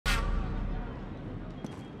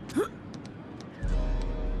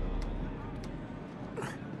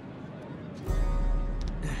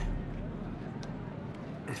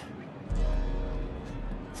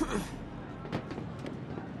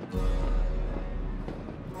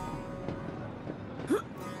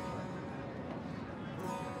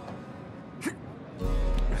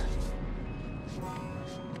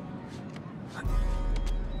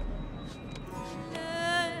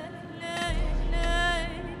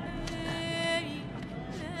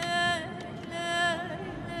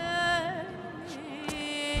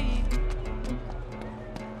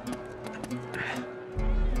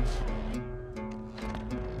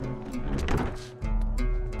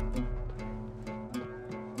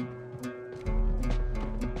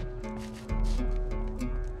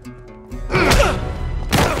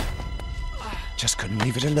Couldn't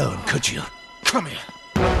leave it alone, could you? Come here.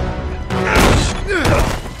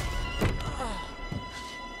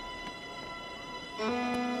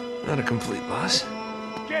 Not a complete loss.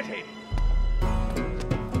 Get him!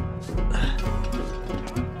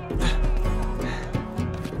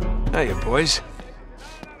 Hiya, boys.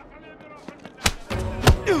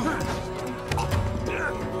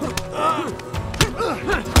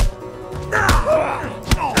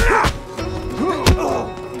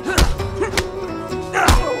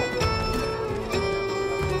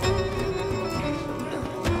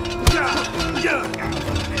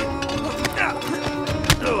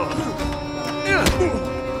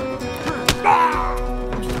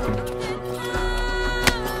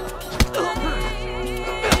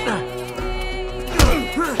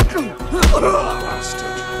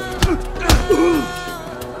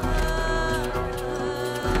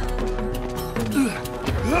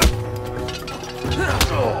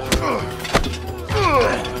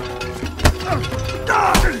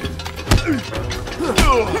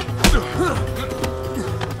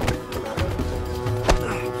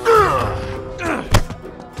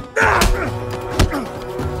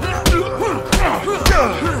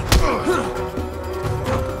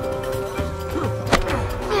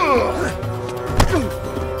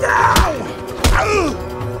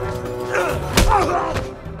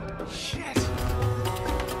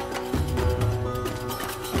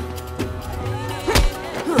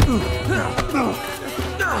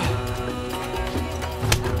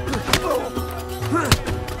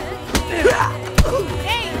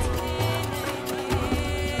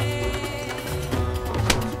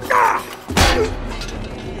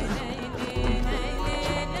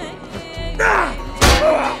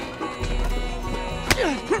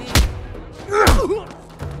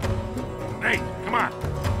 Hey, come on.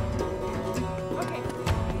 Okay,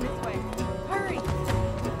 this way. Hurry!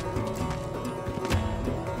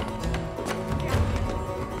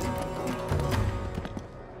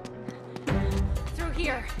 Through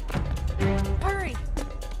here. Hurry!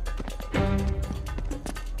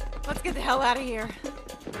 Let's get the hell out of here.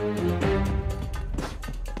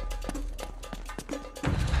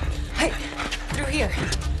 Hey, through here.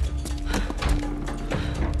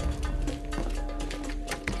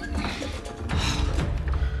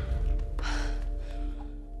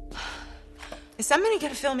 Is somebody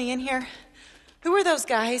gonna fill me in here? Who are those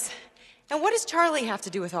guys? And what does Charlie have to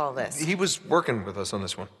do with all this? He was working with us on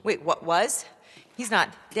this one. Wait, what was? He's not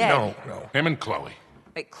dead. No. Him and Chloe.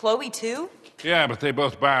 Wait, Chloe too? Yeah, but they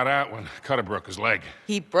both bowed out when Cutter broke his leg.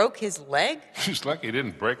 He broke his leg? Just lucky he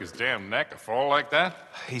didn't break his damn neck or fall like that.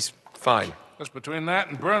 He's fine. Just between that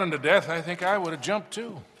and burning to death, I think I would have jumped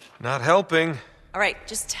too. Not helping. All right,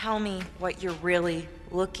 just tell me what you're really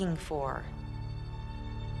looking for.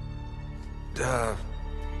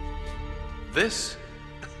 This?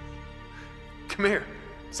 Come here.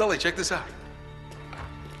 Sully, check this out.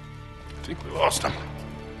 I think we lost him.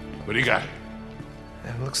 What do you got?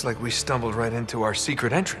 It looks like we stumbled right into our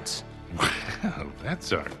secret entrance. Well,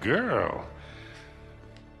 that's our girl.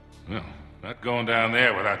 Well, not going down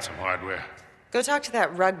there without some hardware. Go talk to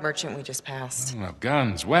that rug merchant we just passed. Well,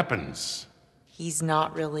 guns, weapons. He's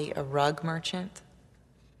not really a rug merchant.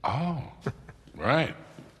 Oh, right.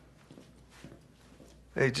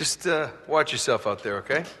 Hey, just watch yourself out there,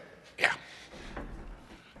 okay? Yeah.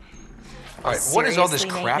 All right, what is all this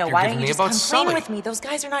Seriously, crap Nate? No, you're why giving don't me you about just come Sully? with me? Those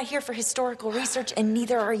guys are not here for historical research, and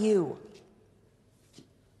neither are you.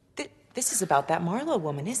 This is about that Marlowe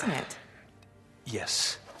woman, isn't it?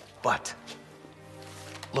 Yes, but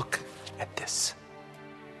look at this.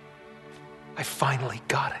 I finally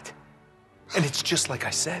got it. And it's just like I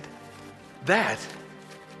said. That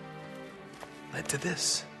led to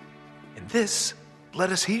this. And this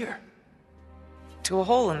led us here. To a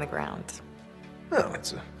hole in the ground. Oh,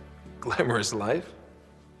 it's a glamorous life.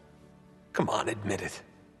 Come on, admit it.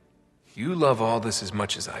 You love all this as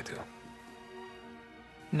much as I do.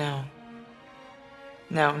 No.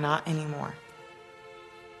 No, not anymore.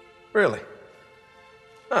 Really?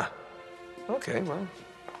 Huh. Okay, well,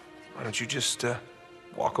 why don't you just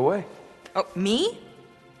walk away? Oh, me?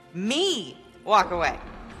 Me walk away.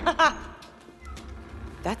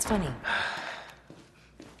 That's funny.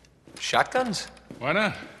 Shotguns? Why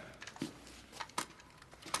not?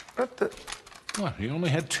 What the? What, he only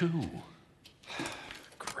had 2.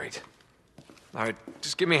 Great. All right,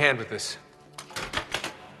 just give me a hand with this.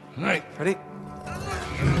 All right. Ready?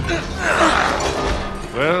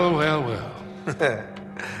 Well.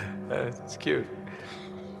 It's cute.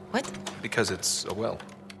 What? Because it's a well.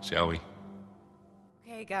 Shall we?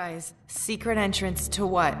 Okay, guys. Secret entrance to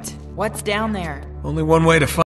what? What's down there? Only one way to find